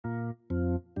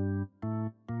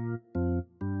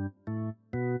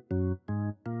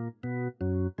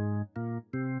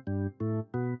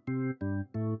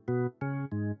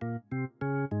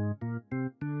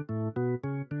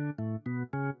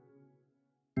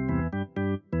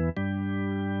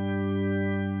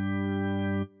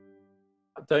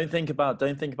Don't think about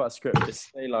script. Just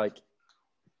say like,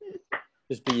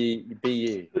 just be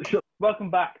you. Welcome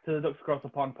back to the Ducks Across the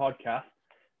Pond podcast.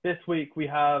 This week we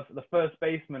have the first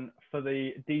baseman for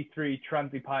the D3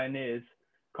 Transi Pioneers,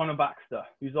 Conor Baxter,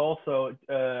 who's also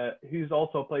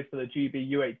played for the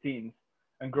GB U18s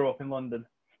and grew up in London.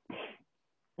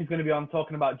 He's going to be on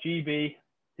talking about GB,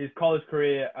 his college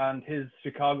career, and his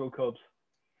Chicago Cubs.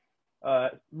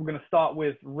 We're going to start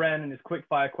with Ren and his quick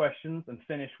fire questions and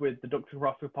finish with the Ducks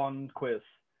Across the Pond quiz.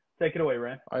 Take it away,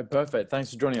 Ren. All right, perfect.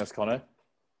 Thanks for joining us, Conor.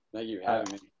 Thank you for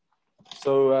having me.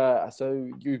 So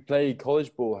you play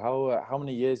college ball. How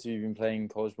many years have you been playing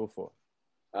college ball for?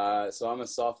 So I'm a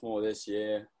sophomore this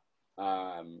year.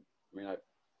 I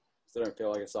still don't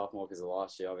feel like a sophomore because of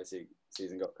last year. Obviously,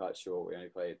 season got cut short. We only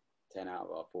played 10 out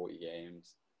of our 40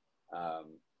 games.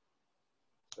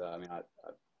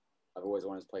 I've always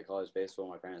wanted to play college baseball.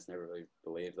 My parents never really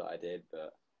believed that I did,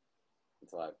 but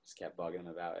until I just kept bugging them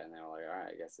about it, and they were like, "All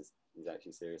right, I guess he's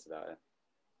actually serious about it."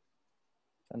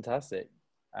 Fantastic.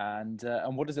 And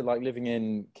what is it like living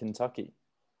in Kentucky?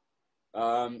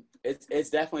 It's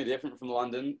definitely different from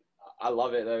London. I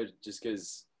love it though, just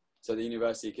because. So the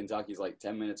University of Kentucky is like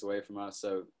 10 minutes away from us,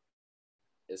 so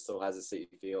it still has a city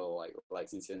feel. Like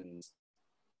Lexington's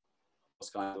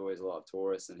kind of always a lot of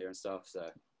tourists in here and stuff.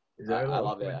 So I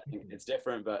love it. I think it's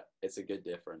different, but it's a good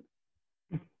different.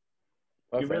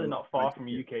 You're really not far from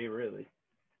UK, really.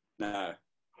 No,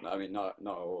 I mean not at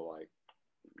all. Like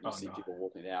you see people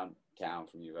walking down town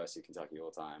from University of Kentucky all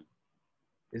the time.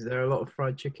 Is there a lot of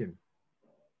fried chicken?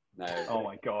 No. Oh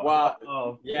my god.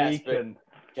 Well, yes, but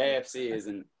KFC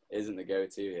isn't the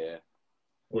go-to here.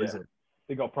 What is it?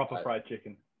 They got proper fried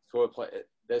chicken.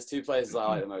 There's two places I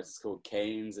like the most. It's called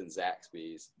Cane's and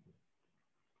Zaxby's.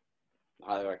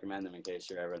 I highly recommend them in case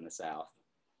you're ever in the South.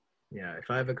 Yeah,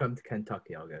 if I ever come to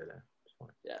Kentucky, I'll go there. It's fine.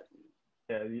 Yeah.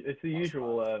 Yeah, it's the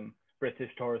usual British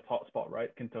tourist hotspot,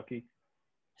 right? Kentucky.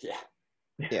 Yeah.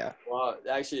 Yeah. Well,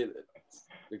 actually,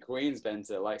 the Queen's been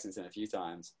to Lexington a few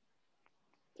times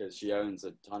because she owns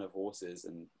a ton of horses,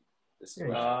 and this is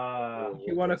where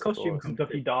you want a costume?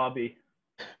 Kentucky Derby.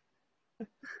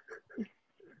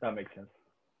 That makes sense.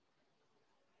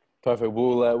 Perfect.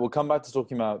 We'll come back to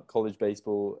talking about college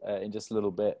baseball in just a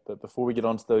little bit, but before we get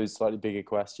on to those slightly bigger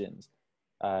questions,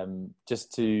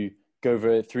 just to go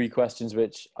over 3 questions,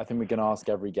 which I think we're going to ask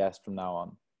every guest from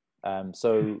now on.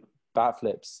 So bat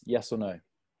flips, yes or no?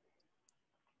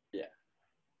 Yeah.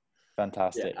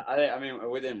 Fantastic. Yeah, I mean,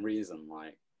 within reason,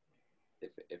 like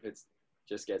if it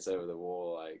just gets over the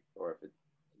wall, like, or if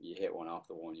you hit one off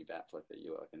the wall and you bat flip it,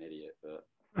 you look like an idiot.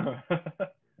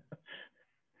 But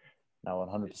no,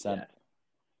 100%.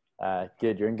 Yeah.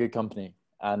 Good. You're in good company.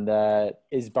 And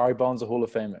is Barry Bonds a Hall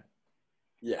of Famer?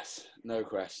 Yes, no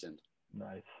question.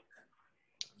 Nice.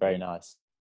 Very nice.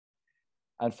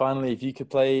 And finally, if you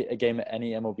could play a game at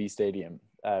any MLB stadium,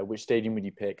 which stadium would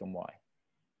you pick and why?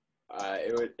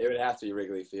 It would have to be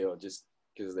Wrigley Field, just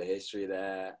because of the history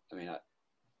there. I mean,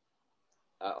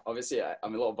 obviously,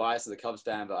 I'm a little biased as a Cubs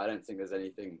fan, but I don't think there's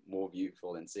anything more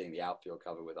beautiful than seeing the outfield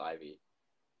covered with ivy.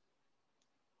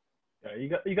 Yeah,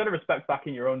 you got to respect back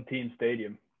in your own team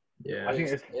stadium. Yeah, I think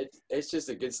it's just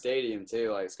a good stadium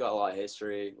too. Like it's got a lot of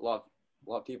history. A lot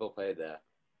of people played there.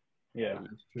 Yeah,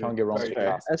 can't get wrong with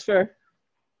that. That's fair.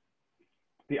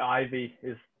 The ivy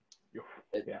is.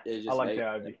 I like the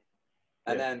ivy.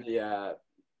 And then the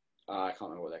I can't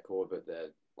remember what they're called, but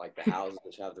the houses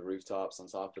which have the rooftops on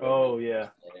top of them. Oh yeah.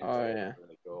 Yeah.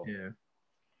 Really cool. Yeah.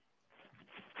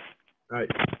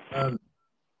 Right.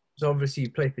 So obviously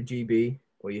you play for GB,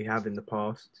 or you have in the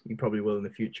past. You probably will in the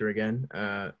future again.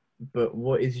 But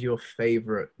what is your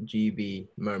favorite GB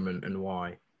moment and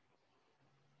why?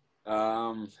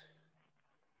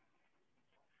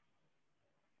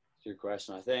 Good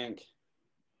question. I think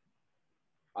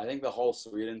the whole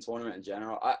Sweden tournament in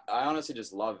general. I honestly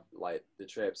just love like the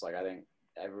trips. Like I think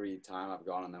every time I've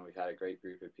gone on them, we've had a great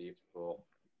group of people.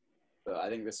 But I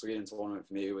think the Sweden tournament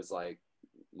for me was like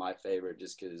my favorite,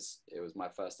 just because it was my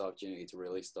first opportunity to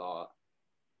really start.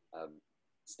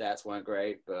 Stats weren't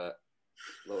great, but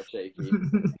a little shaky.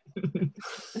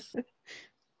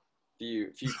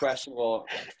 few questionable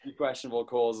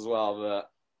calls as well,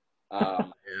 but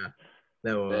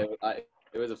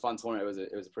it was a fun tournament.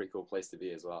 It was a pretty cool place to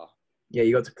be as well. Yeah,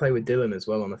 you got to play with Dylan as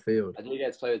well on the field. I did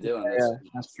get to play with Dylan. Yeah,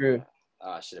 that's true.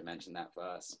 I should have mentioned that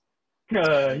first.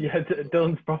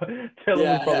 Dylan's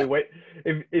probably wait.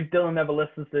 If Dylan never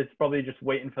listens, to this, probably just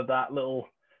waiting for that little.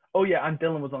 Oh yeah, and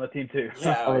Dylan was on the team too.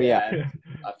 Yeah.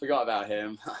 I forgot about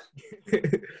him.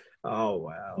 Oh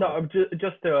wow. No,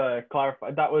 just to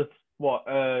clarify, that was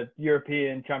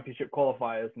European Championship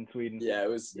qualifiers in Sweden. Yeah, it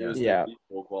was Yeah. the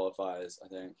B4 qualifiers, I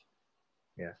think.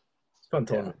 Yeah, it's fun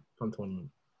tournament. Fun tournament.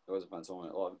 It was a fun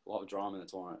tournament. A lot of drama in the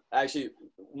tournament. Actually,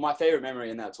 my favorite memory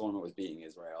in that tournament was beating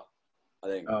Israel. I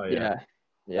think. Oh yeah.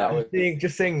 Yeah.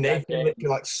 Just seeing Nathan literally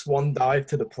like swan dive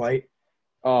to the plate.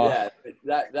 Oh, Yeah,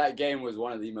 that game was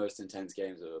one of the most intense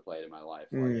games I've ever played in my life.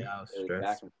 Like, Yeah, I was it was stressed.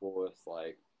 back and forth,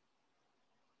 like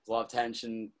a lot of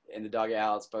tension in the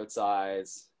dugouts, both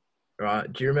sides.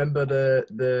 Right. Do you remember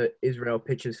the Israel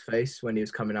pitcher's face when he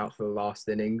was coming out for the last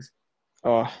innings?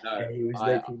 oh, No, Yeah, he was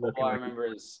literally looking all I like remember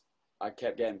is I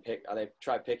kept getting picked. They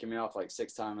tried picking me off like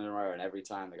 6 times in a row, and every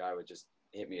time the guy would just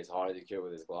hit me as hard as he could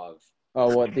with his glove.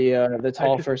 what the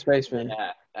tall first baseman?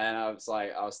 Yeah, and I was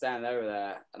standing over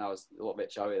there, and I was a little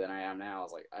bit chubbier than I am now. I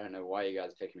was like, I don't know why you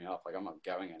guys are picking me up. Like, I'm not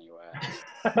going anywhere.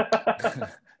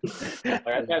 Like,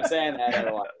 I kept saying that.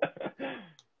 And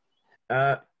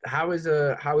like, how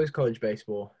is college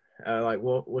baseball? Like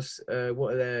what are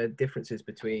the differences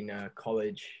between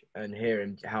college and here,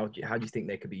 and how do you think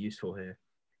they could be useful here?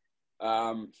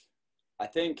 I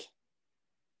think,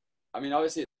 I mean,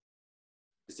 obviously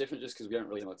it's different just because we don't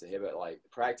really know what to hear, but like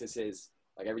practices,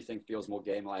 like everything feels more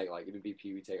game-like. Like even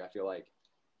BP we take, I feel like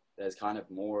there's kind of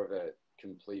more of a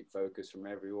complete focus from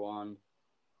everyone.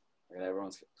 Like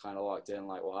everyone's kind of locked in.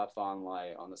 Like we'll have fun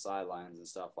like on the sidelines and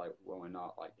stuff, like when we're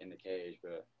not like in the cage,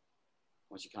 but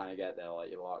once you kind of get there,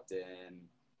 like you're locked in.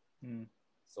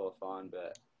 It's all fun,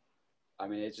 but I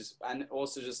mean, it's just, and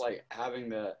also just like having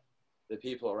the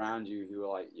people around you who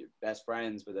are like your best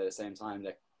friends, but at the same time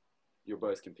that you're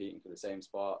both competing for the same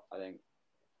spot. I think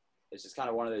it's just kind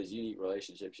of one of those unique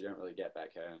relationships you don't really get back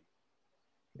home.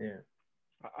 Yeah.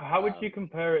 How would you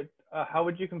compare it? How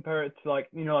would you compare it to like,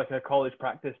 you know, like a college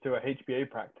practice to a HBA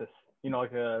practice? You know,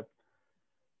 like the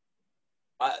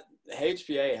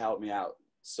HBA helped me out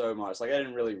so much. Like I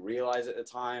didn't really realize at the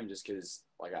time just because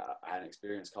like I hadn't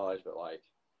experienced college, but like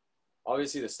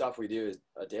obviously the stuff we do is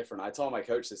different. I told my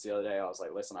coach this the other day. I was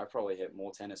like, listen, I probably hit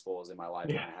more tennis balls in my life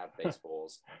than I have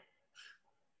baseballs.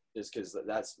 Just because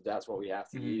that's what we have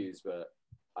to use. But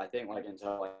I think like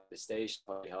until like the station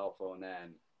probably helpful, and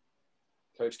then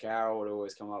Coach Carroll would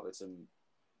always come up with some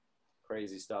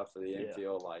crazy stuff for the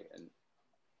infield, like and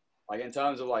like in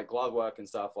terms of like glove work and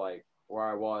stuff, like where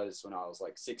I was when I was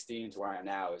like 16 to where I am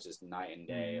now is just night and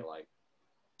day. Like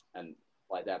and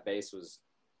like that base was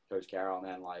Coach Carroll, and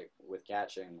then like with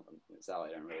catching, it's how I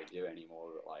don't really do it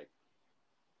anymore. But like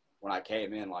when I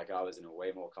came in, like I was in a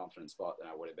way more confident spot than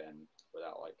I would have been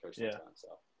without like coaching time. So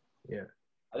yeah,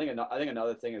 I think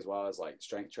another thing as well is like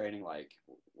strength training. Like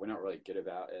we're not really good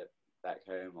about it back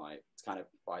home. Like it's kind of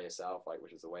by yourself, like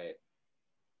which is the way it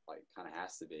like kind of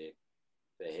has to be.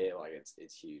 But here, like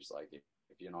it's huge. Like if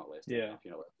you're not lifting, if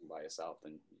you're not lifting by yourself,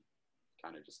 then you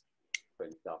kind of just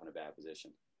put yourself in a bad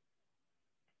position.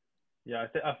 Yeah,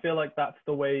 I feel like that's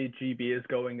the way GB is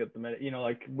going at the minute. You know,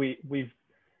 like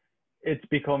it's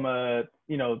become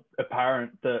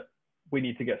apparent that we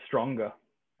need to get stronger,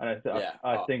 and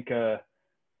I think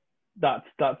that's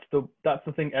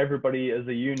the thing everybody as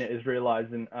a unit is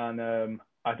realizing, and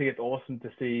I think it's awesome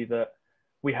to see that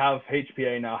we have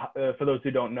HPA now. For those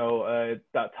who don't know,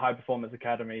 that's High Performance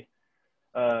Academy,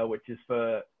 which is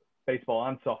for baseball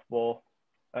and softball,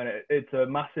 and it's a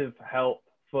massive help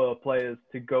for players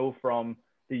to go from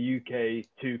the UK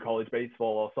to college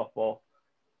baseball or softball,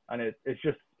 and it's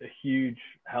just a huge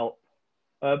help.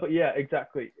 But yeah,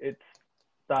 exactly, it's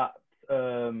that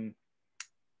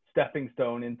stepping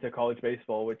stone into college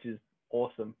baseball, which is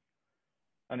awesome,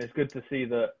 and it's good to see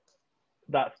that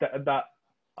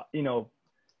you know,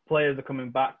 players are coming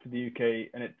back to the UK,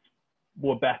 and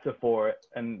we're better for it,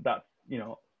 and that's, you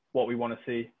know, what we want to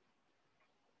see.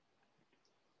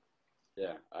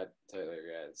 Yeah, I totally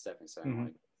agree. Stepping stone,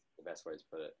 like the best way to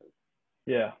put it.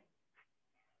 Yeah.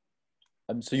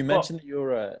 So you mentioned that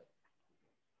you're.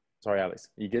 Sorry, Alex.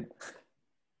 Are you good?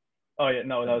 Oh yeah,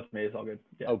 no, that was me. It's all good.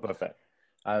 Yeah. Oh, perfect.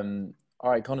 All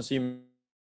right, Conor. So you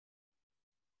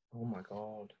oh my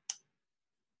god,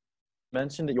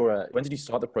 mentioned that you're. When did you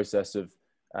start the process of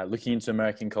looking into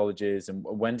American colleges, and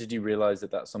when did you realize that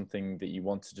that's something that you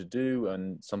wanted to do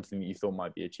and something that you thought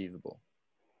might be achievable?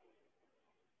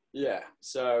 Yeah,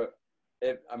 so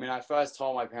I first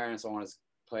told my parents I wanted to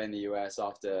play in the US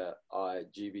after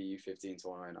GB U15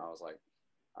 tournament. I was like,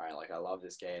 all right, like I love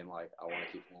this game, like I want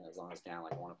to keep playing as long as I can,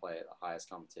 like I want to play at the highest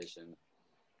competition.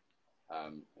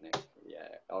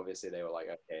 Obviously they were like,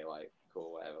 okay, like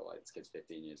cool, whatever, like this kid's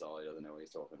 15 years old, he doesn't know what he's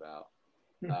talking about.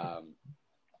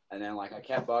 And then like I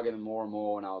kept bugging them more and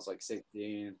more when I was like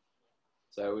 16.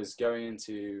 So it was going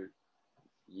into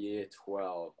year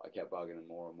 12, I kept bugging them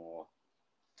more and more.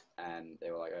 and they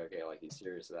were like, okay, like he's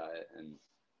serious about it. And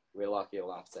we're lucky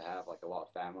enough to have like a lot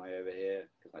of family over here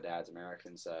because my dad's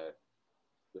American. So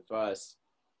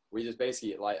we just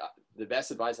basically like the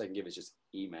best advice I can give is just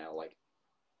email.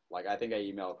 Like I think I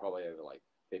emailed probably over like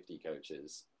 50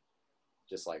 coaches,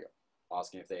 just like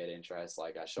asking if they had interest.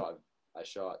 Like I shot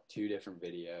 2 different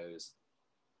videos,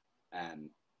 and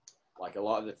like a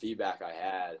lot of the feedback I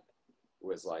had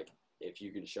was like, if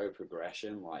you can show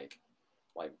progression, like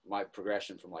my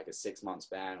progression from like a 6-month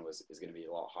span is going to be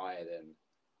a lot higher than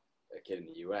a kid in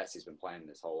the US who's been playing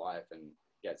his whole life and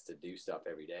gets to do stuff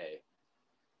every day.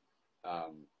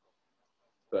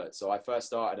 But so I first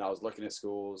started and I was looking at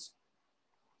schools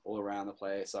all around the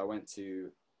place. I went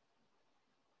to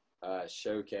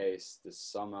Showcase the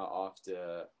summer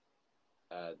after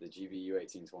the GB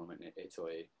U18 tournament in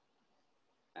Italy.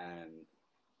 And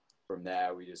from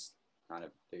there, we just kind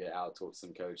of figured out, talk to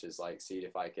some coaches, like see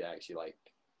if I could actually like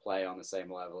play on the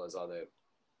same level as other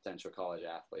potential college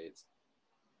athletes.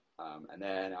 And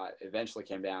then I eventually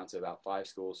came down to about 5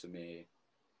 schools for me.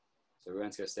 So we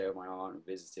went to go stay with my aunt and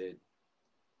visited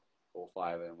all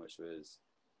 5 of them, which was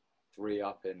 3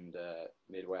 up in the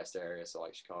Midwest area, so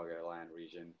like Chicagoland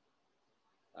region.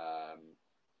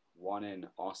 1 in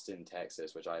Austin,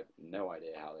 Texas, which I have no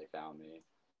idea how they found me.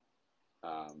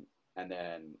 And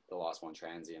then the last one,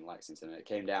 Transy in Lexington. It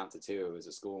came down to 2. It was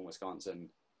a school in Wisconsin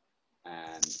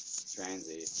and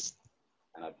Transy.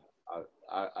 And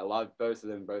I loved both of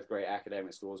them, both great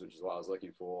academic schools, which is what I was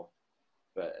looking for.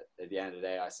 But at the end of the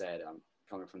day, I said, I'm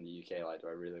coming from the UK. Like, do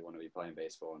I really want to be playing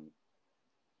baseball in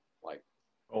like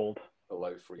Old.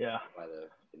 below freezing weather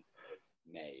in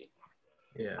May?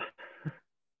 Yeah.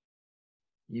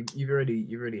 You've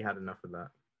already had enough of that.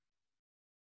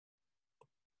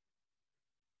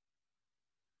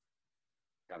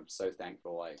 I'm so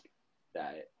thankful like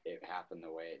that it happened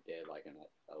the way it did. Like, and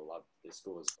I love this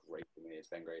school is great for me. It's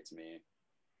been great to me.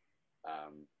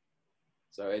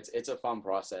 So it's a fun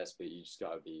process, but you just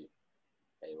gotta be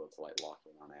able to like lock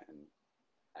in on it and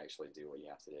actually do what you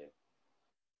have to do.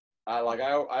 I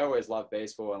always loved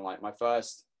baseball, and like my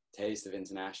first taste of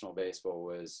international baseball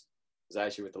was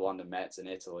actually with the London Mets in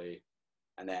Italy,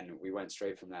 and then we went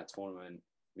straight from that tournament,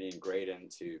 me and Graydon,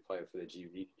 to play for the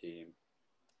GV team.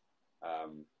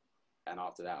 And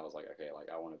after that, I was like, okay, like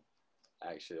I want to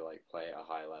actually like play at a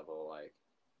high level,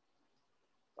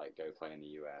 like go play in the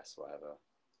US, whatever.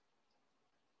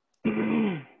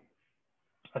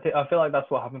 I feel like that's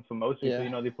what happens for most people. Yeah. You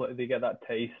know, they get that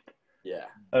taste Yeah.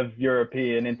 of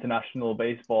European international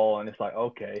baseball, and it's like,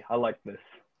 okay, I like this.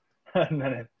 And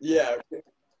then Yeah,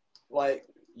 like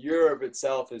Europe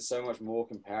itself is so much more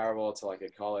comparable to like a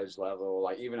college level,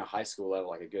 like even a high school level,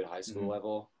 like a good high school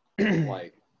level,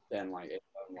 like than like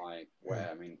where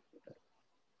I mean,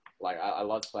 like I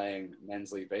loved playing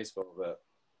men's league baseball, but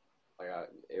like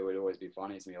it would always be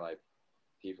funny to me, like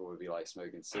people would be like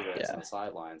smoking cigarettes on the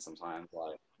sideline sometimes,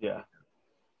 like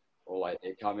or like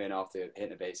they come in after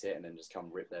hitting a base hit and then just come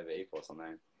rip their vape or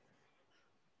something.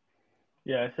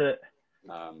 Yeah,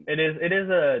 it is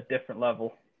a different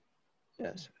level.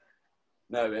 Yes.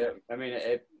 No,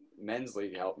 men's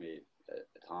league helped me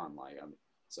a ton. Like I'm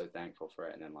so thankful for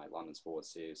it, and then like London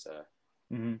Sports too. So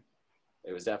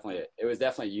it was definitely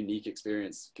a unique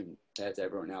experience compared to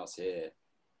everyone else here.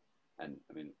 And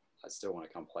I mean, I still want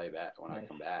to come play back when I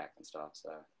come back and stuff. So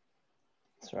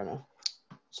that's fair enough.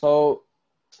 So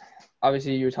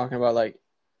obviously you were talking about like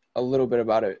a little bit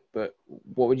about it, but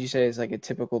what would you say is like a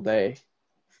typical day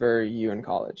for you in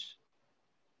college?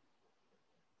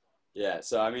 Yeah,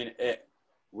 so I mean,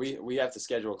 we have to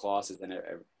schedule classes in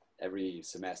every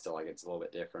semester. Like it's a little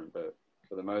bit different, but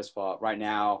for the most part, right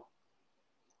now,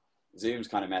 Zoom's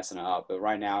kind of messing it up. But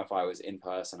right now, if I was in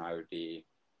person, I'd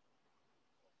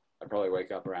probably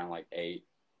wake up around like 8,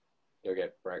 go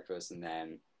get breakfast, and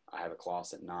then I have a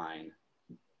class at 9.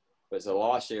 But so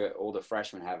last year, all the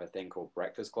freshmen have a thing called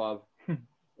Breakfast Club,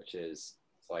 which is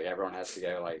like everyone has to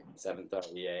go like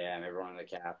 7:30 a.m. Everyone in the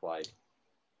cap, like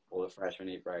all the freshmen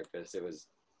eat breakfast. It was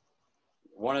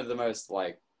one of the most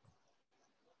like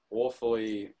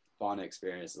awfully fun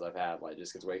experiences I've had. Like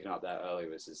just because waking up that early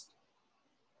was just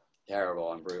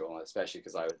terrible and brutal, especially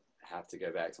because I would have to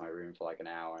go back to my room for like an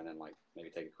hour and then like maybe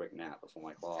take a quick nap before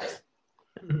my class.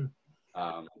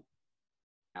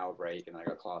 Hour break, and I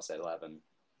got class at 11.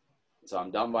 So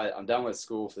I'm done with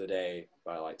school for the day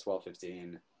by like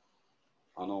 12:15.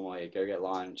 I'll normally go get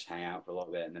lunch, hang out for a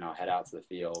little bit, and then I'll head out to the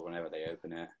field whenever they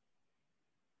open it.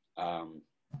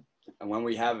 And when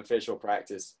we have official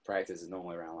practice is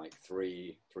normally around like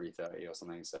 3:30 or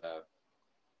something. So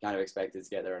kind of expected to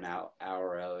get there an hour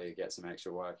early, get some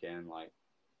extra work in, like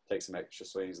take some extra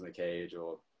swings in the cage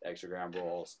or extra ground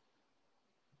balls.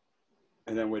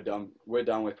 and then we're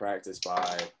done with practice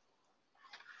by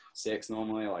 6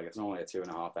 normally. Like it's normally a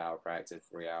 2.5 hour practice,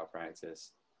 3 hour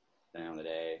practice, depending on the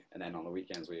day. And then on the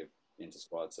weekends we have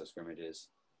inter-squad, so scrimmages.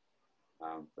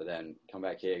 But then come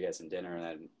back here, get some dinner, and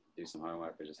then do some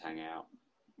homework or just hang out.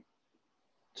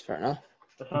 It's fair enough.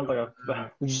 That sounds like a.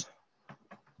 Do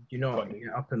you not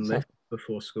get up and lift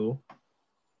before school?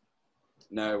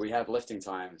 No, we have lifting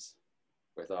times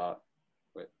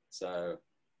so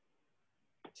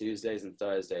Tuesdays and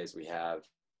Thursdays we have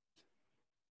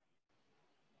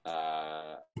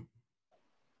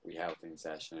lifting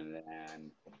session,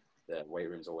 and the weight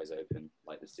room's always open,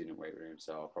 like the student weight room.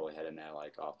 So I'll probably head in there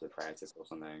like after practice or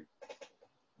something.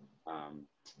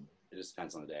 It just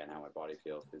depends on the day and how my body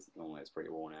feels, because normally it's pretty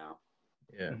worn out.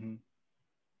 Yeah. Mm-hmm.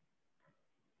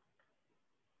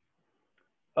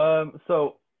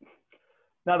 So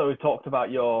now that we've talked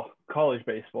about your college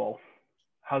baseball,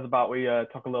 how's about we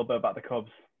talk a little bit about the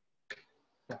Cubs?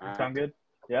 Sound good?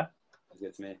 Yeah? That's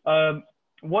good to me.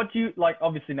 What do you like?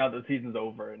 Obviously, now that the season's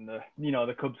over and the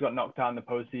Cubs got knocked out in the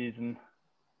postseason.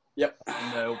 Yep.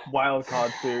 In the wild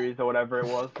card series or whatever it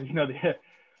was.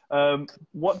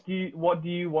 What do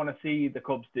you want to see the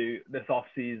Cubs do this off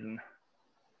season?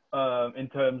 In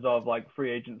terms of like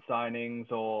free agent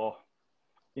signings or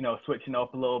switching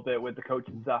up a little bit with the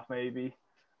coaching staff, maybe.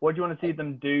 What do you want to see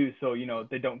them do so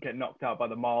they don't get knocked out by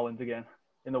the Marlins again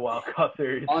in the wild card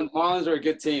series? Marlins are a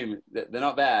good team. They're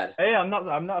not bad. Hey, I'm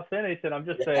not saying anything. I'm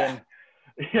just saying,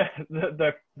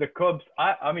 the Cubs.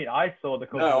 I saw the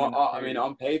Cubs. No,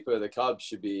 on paper the Cubs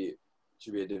should be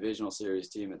a divisional series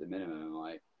team at the minimum.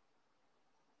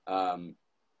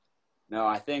 No,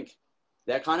 I think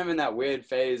they're kind of in that weird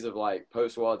phase of like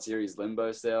post World Series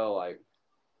limbo still. Like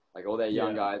all their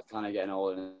young guys kind of getting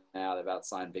older now. They're about to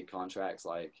sign big contracts.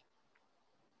 Like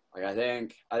I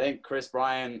think Chris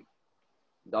Bryant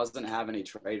doesn't have any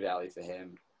trade value for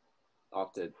him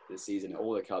after the season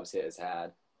all the Cubs hitters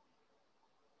had.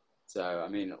 So,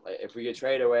 if we could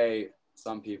trade away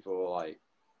some people, like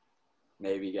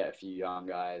maybe get a few young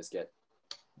guys, get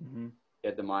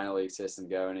the minor league system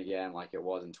going again like it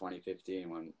was in 2015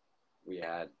 when we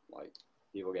had like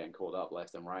people getting called up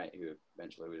left and right who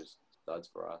eventually were just studs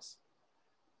for us.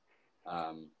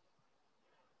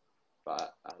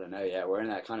 But I don't know. Yeah, we're in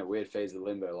that kind of weird phase of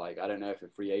limbo. Like, I don't know if a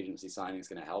free agency signing is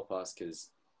going to help us because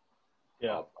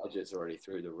our budget's already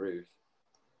through the roof.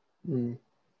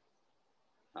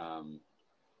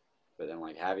 But then,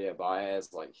 like, Javier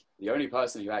Baez, like, the only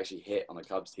person who actually hit on the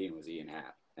Cubs team was Ian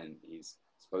Happ, and he's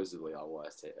supposedly our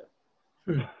worst hitter.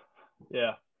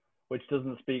 Yeah, which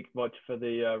doesn't speak much for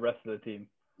the rest of the team.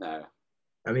 No.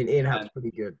 Ian Happ's pretty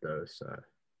good, though, so.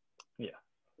 Yeah.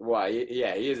 Well, he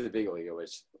is a big leaguer,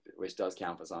 which does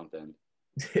count for something.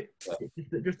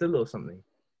 Just a little something.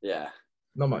 Yeah.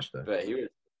 Not much, though. But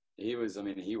he was a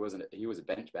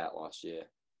bench bat last year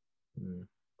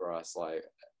for us, like,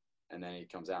 and then he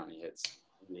comes out and he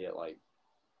hit like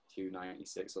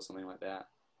 296 or something like that.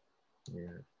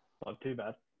 Yeah. Not too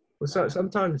bad. Well, so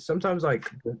sometimes like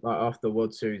after the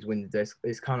World Series wins,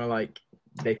 it's kind of like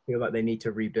they feel like they need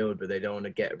to rebuild, but they don't want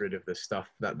to get rid of the stuff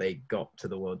that they got to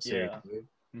the World Series.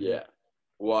 Yeah.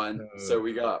 One. So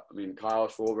we got, Kyle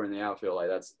Schwarber in the outfield. Like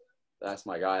that's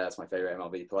my guy. That's my favorite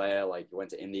MLB player. Like he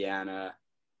went to Indiana,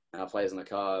 now plays on the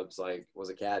Cubs. Like was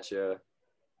a catcher,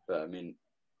 but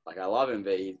like I love him,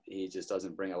 but he just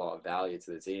doesn't bring a lot of value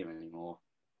to the team anymore.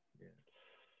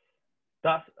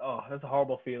 That's a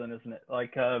horrible feeling, isn't it?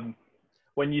 Like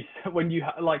when you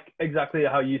like exactly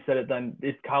how you said it. Then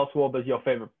is Kyle Schwarber your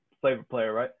favorite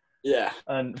player, right? Yeah.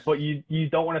 But you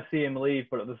don't want to see him leave,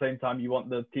 but at the same time you want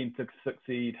the team to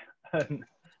succeed. And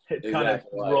it's kind of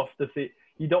rough to see.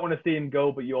 You don't want to see him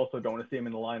go, but you also don't want to see him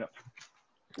in the lineup.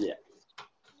 Yeah.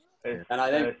 And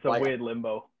I think it's a weird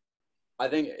limbo. I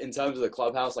think in terms of the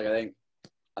clubhouse, like I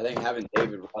think having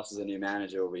David Ross as a new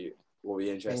manager will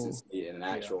be interesting to see in an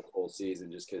actual full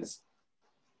season, just because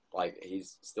like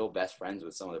he's still best friends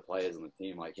with some of the players on the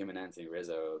team. Like him and Anthony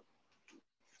Rizzo are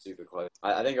super close.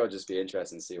 I think it'll just be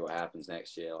interesting to see what happens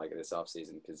next year, like this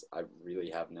offseason, because I really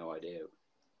have no idea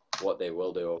what they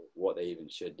will do or what they even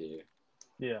should do.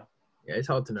 Yeah, it's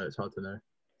hard to know.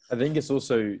 I think it's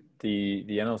also the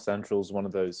NL Central is one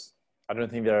of those. I don't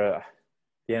think there are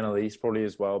the NL East probably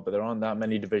as well, but there aren't that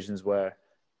many divisions where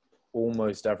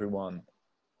almost everyone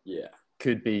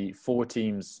could be 4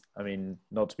 teams.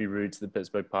 Not to be rude to the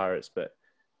Pittsburgh Pirates, but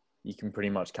you can pretty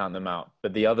much count them out.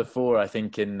 But the other 4, I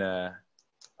think,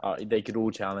 they could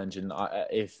all challenge. And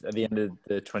if at the end of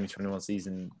the 2021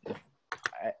 season, if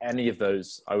any of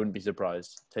those, I wouldn't be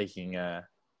surprised taking the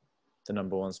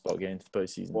number 1 spot getting to the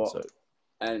postseason.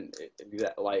 And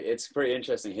it's pretty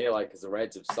interesting here, like, because the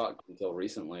Reds have sucked until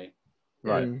recently.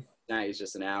 Right. Now he's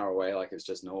just an hour away, like it's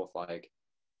just north, like.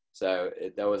 So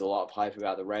there was a lot of hype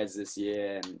about the Reds this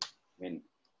year, and I mean,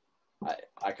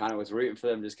 I kind of was rooting for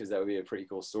them just because that would be a pretty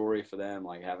cool story for them,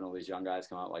 like having all these young guys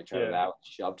come out, like Trevor Bauer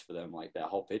shoved for them, like that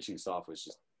whole pitching staff was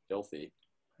just filthy.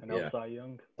 And also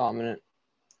young. Dominant.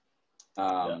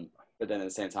 But then at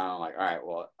the same time, I'm like, all right,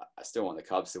 well, I still want the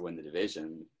Cubs to win the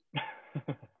division.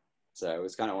 So it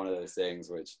was kind of one of those things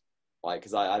which, like,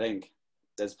 because I think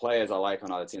there's players I like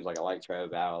on other teams. Like, I like Trevor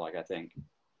Bauer. Like, I think,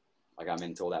 like, I'm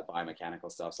into all that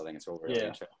biomechanical stuff. So I think it's all really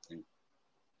interesting.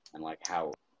 And, like,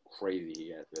 how crazy he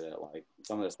gets with it. Like,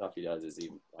 some of the stuff he does is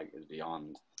even, like, is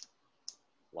beyond,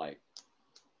 like,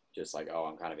 just like, oh,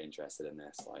 I'm kind of interested in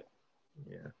this. Like,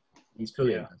 he's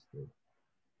fully invested.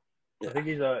 I think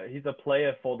he's a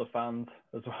player for the fans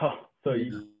as well. So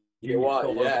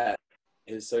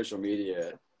his social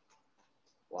media,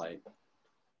 like,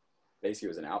 basically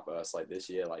was an outburst. Like this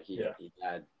year, like he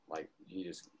had, like, he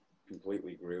just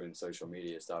completely grew in social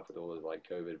media stuff with all the, like,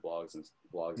 COVID blogs and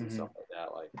stuff like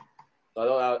that. Like, so I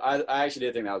thought I actually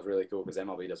did think that was really cool because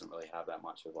MLB doesn't really have that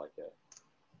much of, like, a.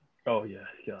 Oh yeah.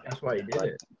 That's why he did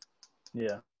it.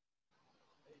 Yeah.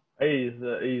 He's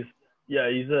the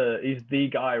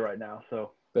guy right now.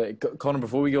 So. But Conor,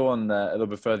 before we go on a little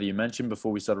bit further, you mentioned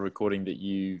before we started recording that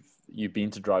you've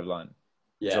been to Driveline,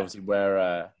 which is obviously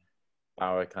where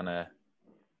Bauer kind of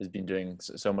has been doing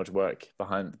so much work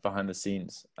behind the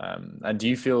scenes. And do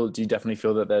you definitely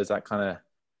feel that there's that kind of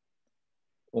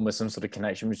almost some sort of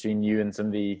connection between you and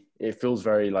it feels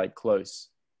very, like, close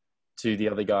to the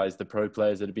other guys, the pro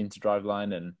players that have been to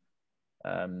Driveline,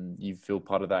 and you feel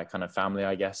part of that kind of family,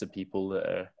 I guess, of people that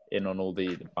are in on all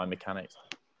the biomechanics.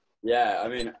 Yeah, I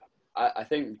mean, I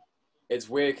think it's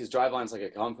weird because Driveline's like a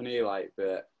company, like,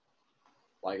 but,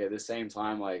 like, at the same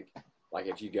time, like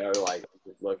if you go, like,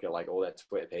 look at, like, all their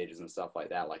Twitter pages and stuff like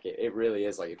that, like, it really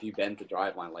is, like, if you've been to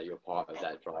Driveline, like, you're part of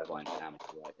that Driveline family,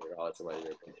 like, regardless of whether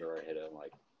you're a pitcher or a hitter,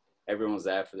 like, everyone's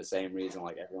there for the same reason,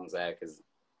 like, everyone's there because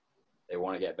they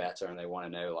want to get better and they want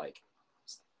to know, like,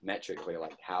 metrically,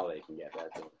 like, how they can get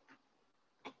better.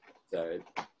 So,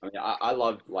 I mean, I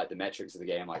love, like, the metrics of the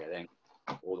game, like, I think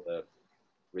all the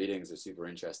readings are super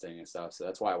interesting and stuff, so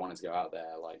that's why I wanted to go out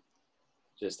there, like,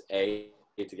 just to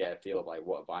get a feel of, like,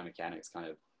 what a biomechanics kind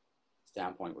of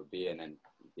standpoint would be, and then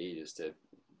B, just to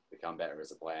become better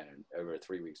as a player. And over a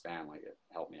 3-week span, like, it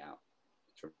helped me out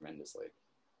tremendously.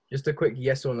 Just a quick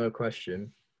yes or no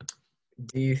question.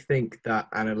 Do you think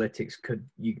that analytics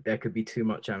there could be too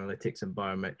much analytics and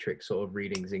biometric sort of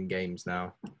readings in games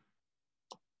now?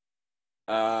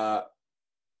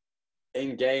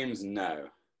 In games, no.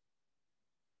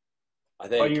 I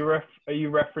think. Are you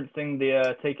referencing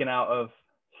the taken out of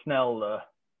Snell,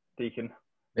 Deacon?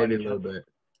 Maybe a little bit.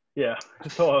 Yeah,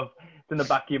 sort of. It's in the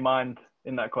back of your mind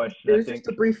in that question. It was just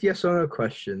a brief yes or no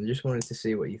question. Just wanted to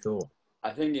see what you thought.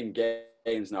 I think in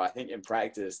games, no. I think in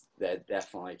practice, there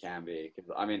definitely can be. Because,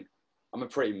 I mean, I'm a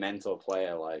pretty mental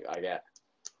player. Like, I get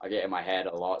in my head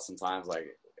a lot sometimes.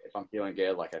 Like, if I'm feeling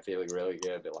good, like, I feel really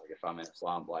good. But, like, if I'm in a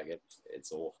slump, like,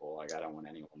 it's awful. Like, I don't want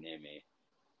anyone near me.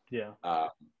 Yeah.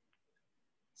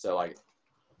 So, like,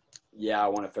 yeah, I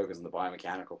want to focus on the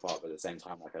biomechanical part, but at the same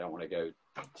time, like, I don't want to go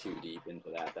too deep into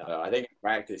that. I think in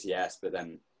practice, yes, but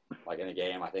then, like, in a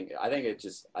game, I think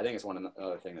it's one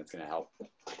other thing that's going to help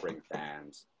bring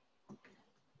fans.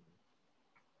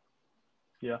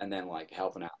 Yeah. And then, like,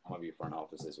 helping out some of you front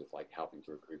offices with, like, helping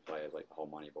to recruit players, like the whole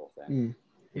Moneyball thing.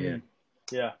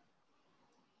 Yeah.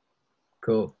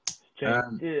 Cool. I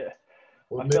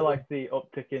feel like the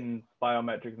uptick in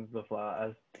biometrics and stuff like that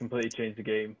has completely changed the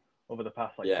game over the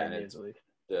past, like, 10 years at least.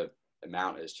 The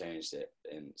amount has changed it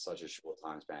in such a short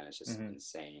time span. It's just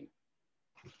insane.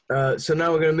 So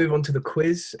now we're going to move on to the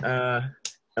quiz.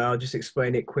 I'll just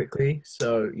explain it quickly.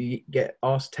 So you get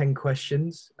asked 10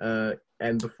 questions.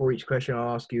 And before each question,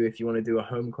 I'll ask you if you want to do a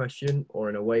home question or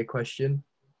an away question.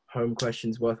 Home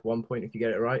question's worth 1 point if you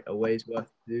get it right. Away's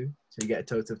worth 2. So you get a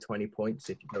total of 20 points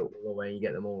if you go all away and you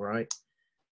get them all right.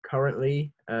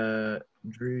 Currently,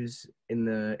 Drew's in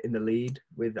the lead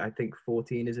with, I think,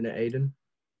 14, isn't it, Aiden?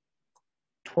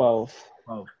 12.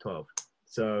 12.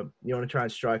 So you want to try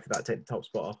and strive for that, take the top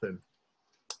spot off him.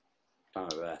 All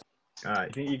right.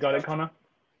 You think you got it, Conor?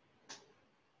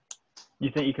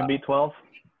 You think you can beat 12?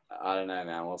 I don't know,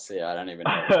 man. We'll see. I don't even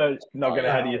know. Not get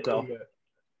ahead of yourself.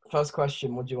 First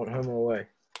question, what do you want, home or away?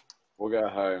 We'll go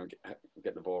home,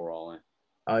 get the ball rolling.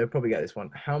 You'll probably get this one.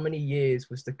 How many years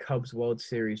was the Cubs World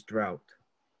Series drought?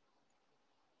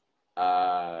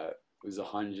 It was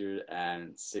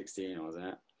 116, wasn't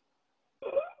it?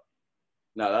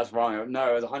 No, that's wrong.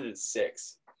 No, it was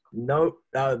 106. Nope,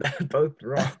 no, they're both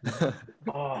wrong.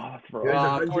 Oh, that's It was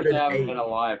right. Unfortunately, I haven't 108. been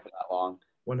alive for that long.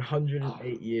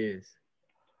 108 years.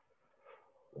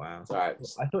 Wow. It's all right.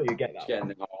 I thought you'd get Just that getting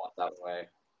one. the ones out of the way.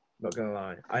 Not gonna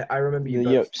lie. I remember you The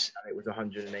both yips. saying that it was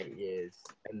 108 years,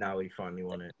 and now he finally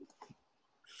won it.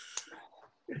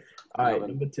 All right,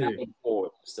 number 2. 4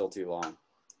 was still too long.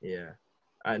 Yeah.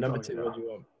 All right, number Oh, 2. yeah. What do you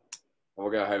want? We'll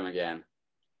go home again.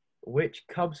 Which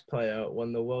Cubs player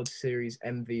won the World Series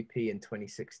MVP in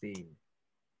 2016?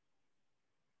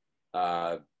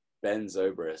 Ben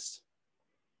Zobrist.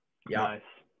 Yeah, Nice.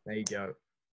 there you go.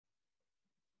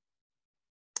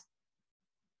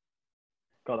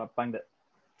 God, I banged it.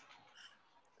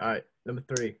 All right, number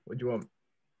 3. What do you want?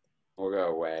 We'll go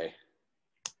away.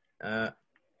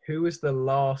 Who was the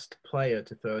last player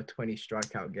to throw a 20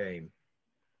 strikeout game?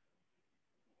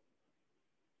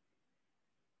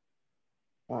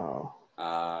 Oh.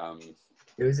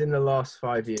 It was in the last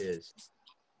 5 years.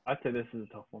 I'd say this is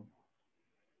a tough one.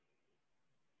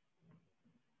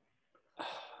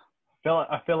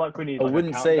 I feel like we need. I Like,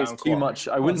 wouldn't a say it's countdown too clock much.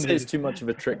 I wouldn't on say it's these. too much of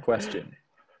a trick question.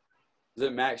 Is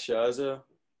it Max Scherzer?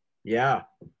 Yeah.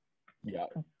 Yeah.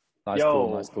 Nice Yo.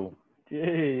 call. Nice call.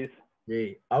 Jeez.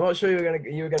 Gee, I'm not sure you were gonna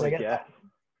get Yeah. that.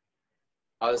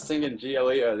 I was thinking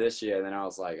Giolito this year, and then I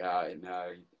was like, oh,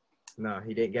 no. No,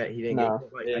 he didn't get. No.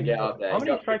 Like, He didn't get out there. How He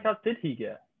many got- strikeouts did he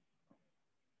get?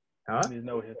 Huh? There's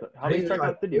no hit. How I many think it was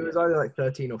strikeouts did he it was get? either like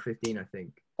 13 or 15, I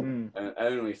think.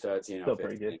 Only 13 Still or 15.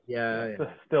 pretty good. Yeah.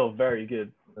 Still very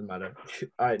good. Doesn't matter.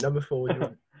 All right, number 4. What do you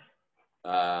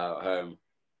Home.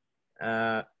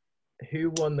 want?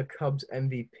 Who won the Cubs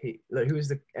MVP? Like, who was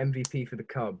the MVP for the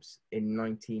Cubs in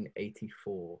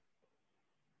 1984?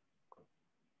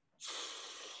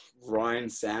 Ryan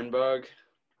Sandberg.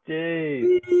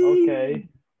 Jeez. Okay.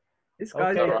 This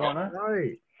guy's Okay, got it Connor.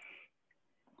 right.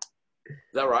 Is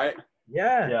that right?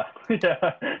 Yeah. Yeah.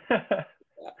 Yeah.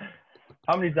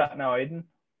 How many's that now, Aiden?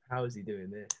 How is he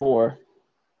doing this? 4.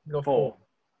 He got 4.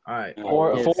 4. All right.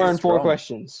 Four this and is 4 strong.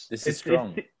 questions. This is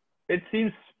strong. It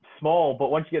seems small, but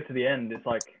once you get to the end, it's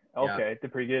like, Yeah. okay, they're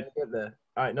pretty good. Get there.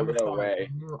 All right, number We'll 5. go away.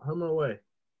 Home or away?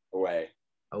 Away.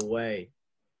 Away.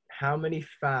 How many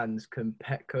fans can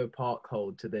Petco Park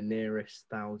hold to the nearest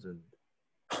 1,000?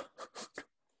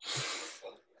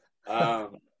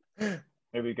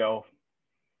 Here we go.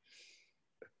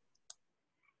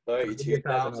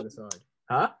 32,000.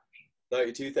 Huh?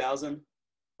 32,000.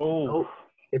 Oh,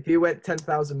 If you went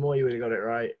 10,000 more, you would have got it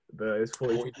right. But it was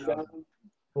 42,000.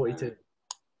 42.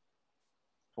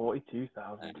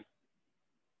 42,000. All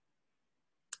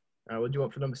right, what do you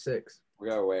want for number 6? We'll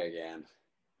go away again.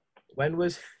 When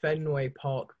was Fenway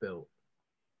Park built?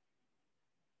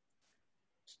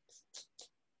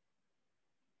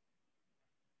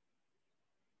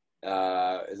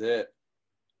 Is it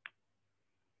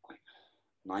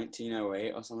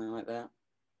 1908 or something like that?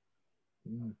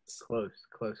 Close.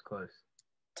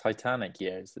 Titanic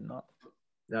year, is it not?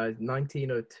 No, it's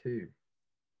 1902.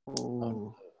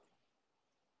 Ooh.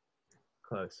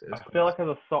 Close. It was I feel like as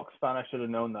a Sox fan, I should have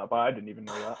known that, but I didn't even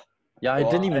know that. Yeah, I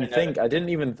Well, didn't I even know think. that- I didn't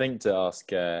even think to ask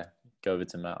go over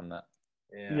to Matt on that.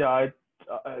 Yeah,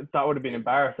 that would have been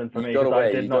embarrassing for me You got because I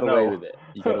away. did You not got know. away with it.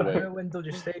 You got I away. know when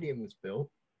Dodger Stadium was built.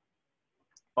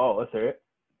 Oh, let's hear it.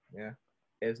 Yeah.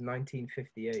 It was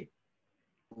 1958.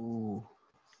 Ooh.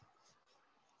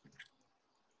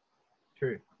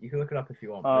 True. You can look it up if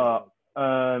you want.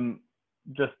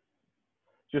 Just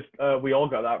we all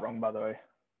got that wrong, by the way.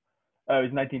 It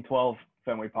was 1912.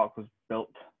 Fenway Park was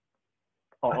built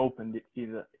or opened,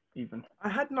 either even. I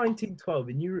had 1912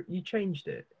 and you changed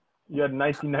it. You had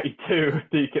 1992,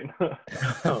 Deacon.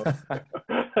 Oh.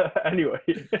 Anyway.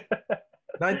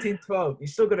 1912. You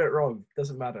still got it wrong.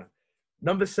 Doesn't matter.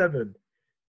 Number 7.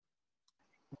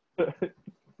 You're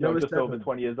Number just 7. over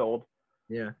 20 years old.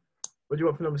 Yeah. What do you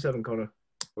want for number 7, Connor?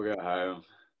 We'll go home.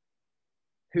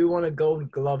 Who won a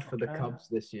Gold Glove for the Cubs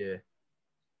this year?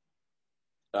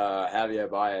 Javier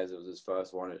Baez. It was his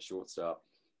first one at shortstop.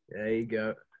 There you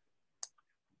go.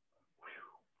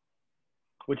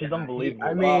 Which is unbelievable.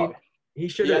 I mean, he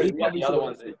should have. He had the other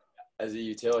ones as a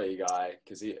utility guy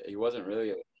because he wasn't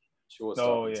really a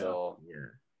shortstop until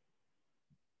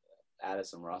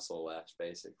Addison Russell left,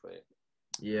 basically.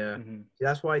 Yeah. Mhm. See,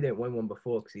 that's why he didn't win one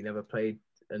before, because he never played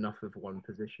enough of one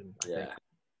position. I think.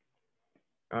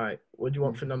 All right. What do you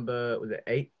want for number? Was it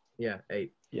 8? Yeah,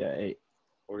 8. Yeah, 8.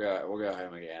 We'll go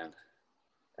home again.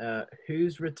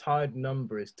 Whose retired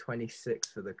number is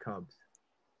 26 for the Cubs?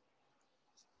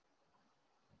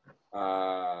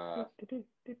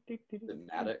 The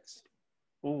Maddox.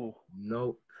 Ooh.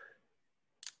 Nope.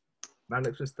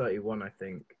 Maddox was 31, I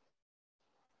think.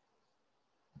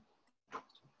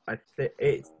 I think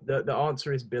it's the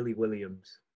answer is Billy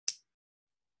Williams.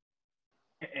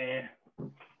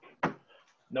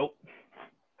 Nope.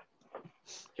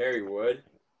 Kerry Wood.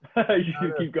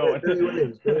 You keep going. Billy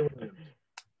Williams. Billy Williams.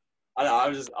 I know.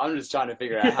 I'm just trying to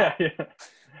figure out how. Yeah.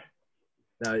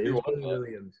 No, it Who was was Billy it?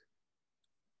 Williams.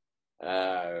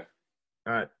 Uh,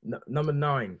 All right, number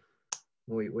 9.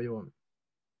 What do you want?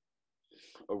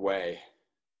 away.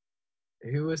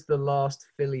 Who was the last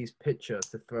Phillies pitcher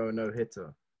to throw a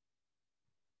no-hitter?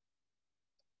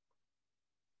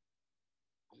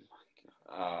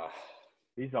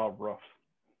 These are rough.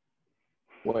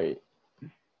 Wait.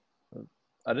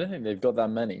 I don't think they've got that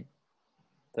many.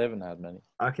 They haven't had many.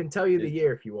 I can tell you the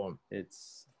year if you want.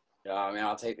 It's Yeah, I mean,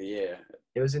 I'll take the year.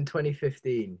 It was in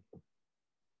 2015.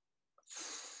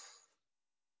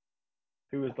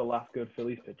 Who was the last good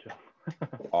Phillies pitcher?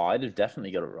 I'd have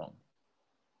definitely got it wrong.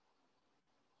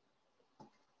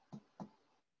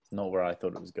 It's not where I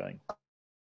thought it was going.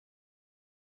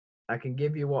 I can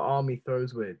give you what Army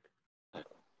throws with.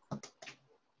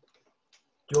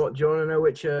 Do you want to know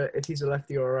which if he's a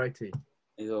lefty or a righty?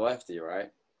 He's a lefty, right?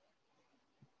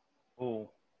 Oh,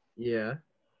 Yeah.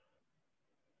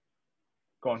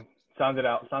 go on. Sound it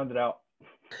out.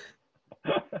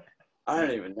 I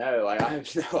don't even know. Like, I have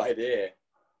no idea.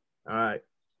 All right.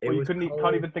 Well, you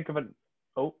can't even think of it.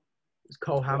 Oh, It's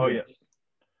Cole Hamels. oh yeah.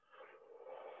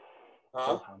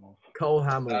 Huh? Cole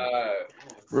Hamels.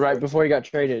 Right before he got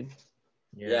traded.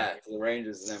 Yeah, to the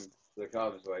Rangers and then to the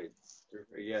Cubs. Wait, they're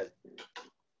pretty good.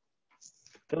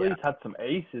 Phillies had some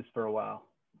aces for a while.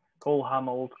 Cole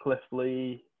Hamels, Cliff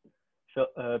Lee,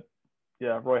 Roy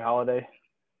Halladay.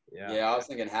 Yeah, I was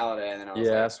thinking Halliday, and then I was Yeah,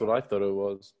 like, that's what I thought it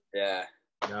was. yeah.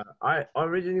 No, I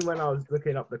originally, when I was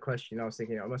looking up the question, I was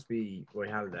thinking it must be Roy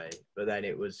Halladay, but then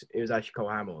it was actually Cole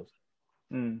Hamels.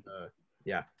 Mm.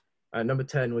 Yeah. Number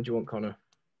 10. What do you want, Connor?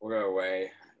 We'll go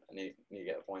away. I need to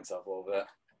get the points up a little bit.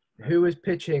 Who was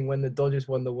pitching when the Dodgers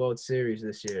won the World Series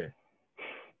this year?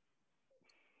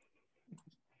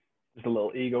 Just a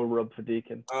little ego rub for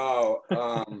Deacon. Oh,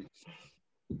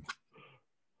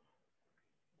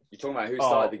 you talking about who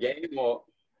started the game or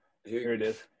who? Here it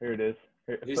is.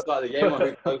 Who started the game or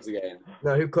who closed the game?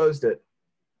 No, who closed it?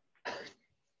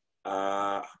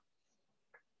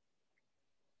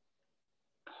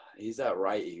 He's that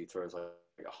righty who throws like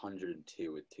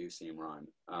 102 with 2-seam rhyme.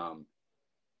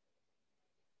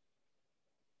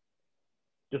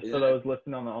 Just for those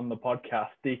listening on the podcast,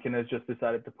 Deacon has just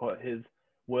decided to put his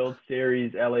World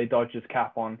Series LA Dodgers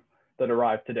cap on that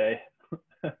arrived today.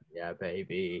 Yeah,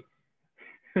 baby.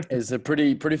 It's a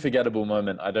pretty forgettable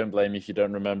moment. I don't blame you if you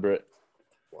don't remember it.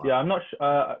 Wow. Yeah, I'm not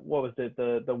sure. What was it?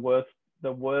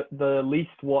 The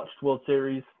least watched World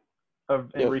Series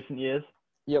in recent years.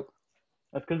 Yep.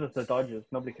 That's because it's the Dodgers.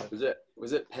 Nobody cares.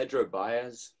 Was it Pedro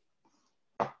Baez?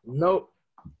 Nope.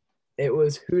 It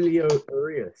was Julio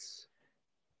Urias.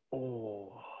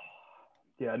 Oh,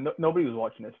 yeah. Nobody was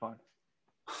watching. It's fine.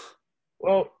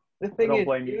 Well, the thing don't is,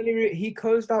 blame you. he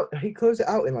closed it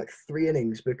out in like 3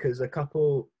 innings because a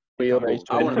couple. We all.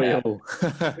 I want to all.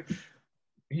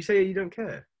 You say you don't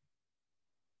care?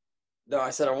 No, I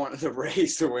said I wanted the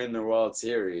Rays to win the World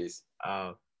Series.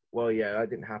 Oh, well, yeah, that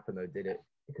didn't happen though, did it?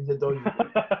 Because the Dodgers.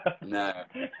 No.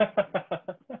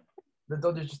 The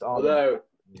Dodgers just are. Although,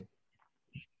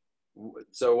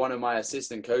 so one of my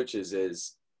assistant coaches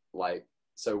is like,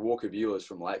 so Walker Bueller's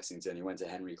from Lexington. He went to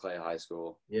Henry Clay High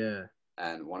School. Yeah.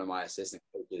 And one of my assistant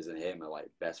coaches and him are like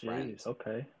best friends. Jeez,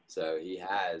 okay. So he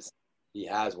has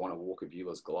one of Walker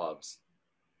Bueller's gloves,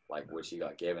 like which he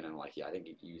got given, and like I think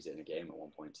he used it in a game at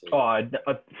one point too. Oh,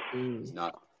 He's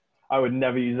not. I would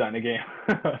never use that in a game.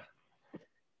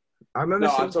 I remember.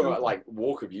 No, I'm talking about like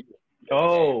Walker Bueller.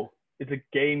 Oh, it's a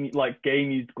game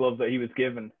used glove that he was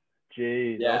given.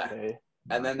 Jeez. Yeah. Okay.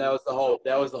 And then there was the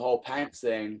whole pants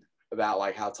thing about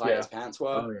like how tight his pants were.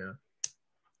 Oh yeah.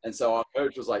 And so our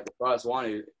coach was like the first one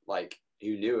who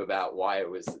knew about why that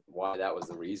was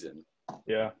the reason.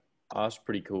 Yeah. Oh, that's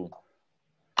pretty cool.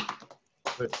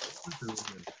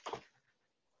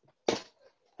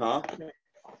 Huh?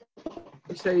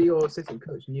 You say your assistant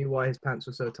coach knew why his pants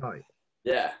were so tight?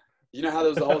 Yeah. You know how there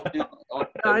was the whole thing?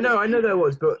 I know there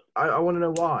was, but I want to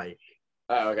know why.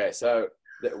 Oh, okay. So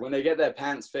when they get their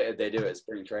pants fitted, they do it at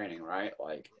spring training, right?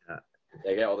 Like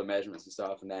they get all the measurements and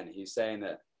stuff. And then he's saying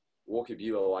that Walker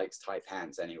Bueller likes tight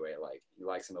pants anyway. Like he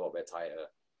likes them a little bit tighter.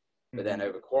 But then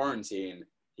over quarantine,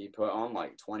 he put on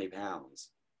like 20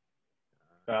 pounds.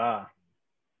 Ah.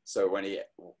 So when he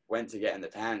went to get in the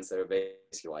pants, they were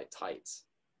basically like tights.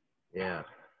 Yeah.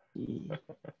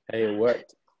 Hey, it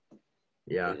worked.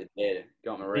 Yeah. It did.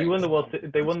 Got my They rings. won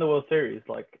the World Series.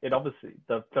 Like it obviously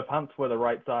the pants were the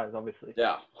right size. Obviously.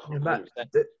 Yeah. Yeah, Matt,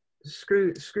 100%.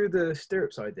 screw the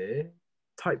stirrups idea.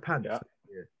 Tight pants. Yeah.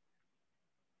 Yeah.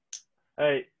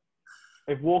 Hey,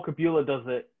 if Walker Buehler does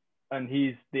it and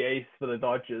he's the ace for the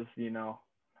Dodgers, you know.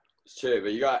 It's true,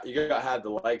 but you got to have the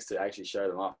legs to actually show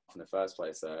them off in the first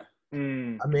place. So I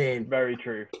mean, Very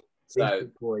true. these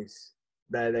big boys,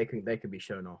 they can be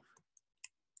shown off.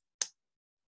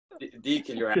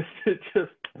 Deacon, you're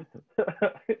just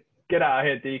get out of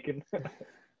here, Deacon.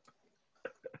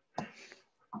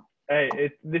 Hey,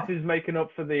 this is making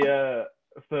up for the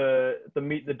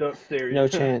Meet the Ducks series. No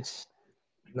chance.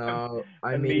 No,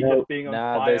 I And mean, me just being on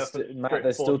fire for Matt,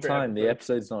 there's still time. The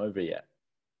episode's not over yet.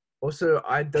 also,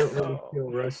 I don't really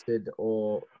feel roasted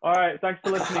or. All right, thanks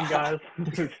for listening, guys.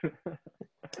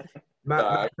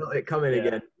 Matt felt it coming Yeah,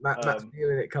 again. Matt's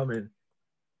feeling it coming.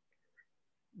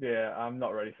 Yeah, I'm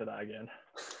not ready for that again.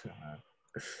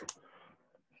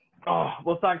 Oh,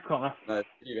 well, thanks, Connor. No,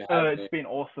 you have me. It's been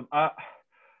awesome. I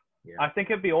think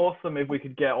it'd be awesome if we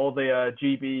could get all the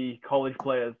GB college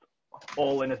players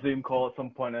all in a Zoom call at some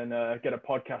point and get a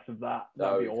podcast of that.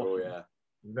 That'd be awesome. Cool, yeah.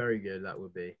 Very good, that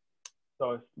would be.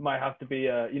 So it might have to be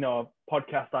a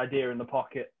podcast idea in the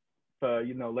pocket for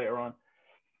later on.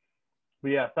 But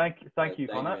yeah, thank you,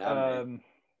 Connor.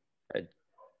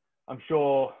 I'm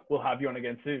sure we'll have you on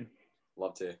again soon.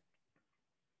 Love to.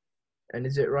 And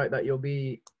is it right that you'll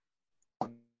be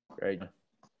going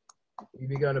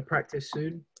to practice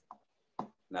soon?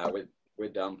 No, we're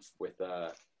done with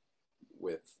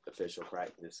official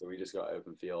practice, so we just got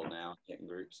open field now, getting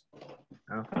groups.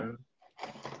 Okay.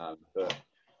 But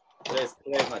today's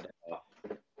my day off.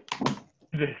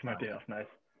 Today's my day off. Nice.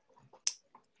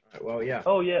 Right, well, yeah.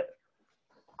 Oh yeah.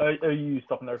 Are you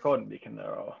stopping the recording, Deacon?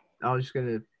 There or? I was just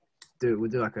gonna we'll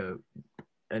do like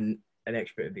an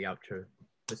extra bit of the outro.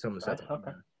 For someone said.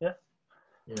 Okay. Yeah.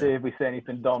 See if we say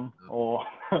anything dumb or.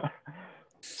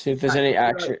 See if there's any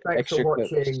Thanks extra for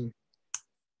clips. watching.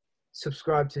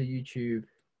 Subscribe to YouTube.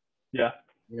 Yeah.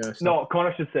 Stuff. No,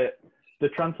 Conor should say it. The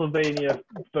Transylvania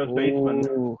first baseman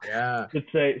Ooh. Yeah. should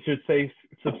say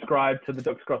subscribe to the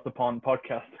Ducks Across the Pond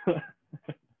podcast.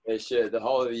 They should. The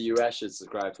whole of the US should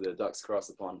subscribe to the Ducks Across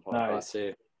the Pond podcast Nice.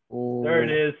 too. Ooh. There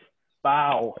it is.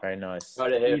 Bow. Very nice.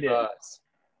 Got it here Eat it. first.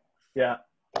 Yeah.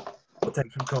 We'll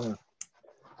take from Conor.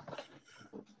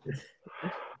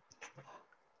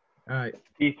 All right.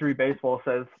 E3 Baseball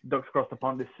says Ducks Across the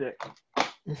Pond is sick.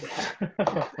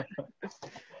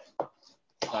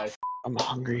 Nice. I'm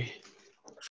hungry.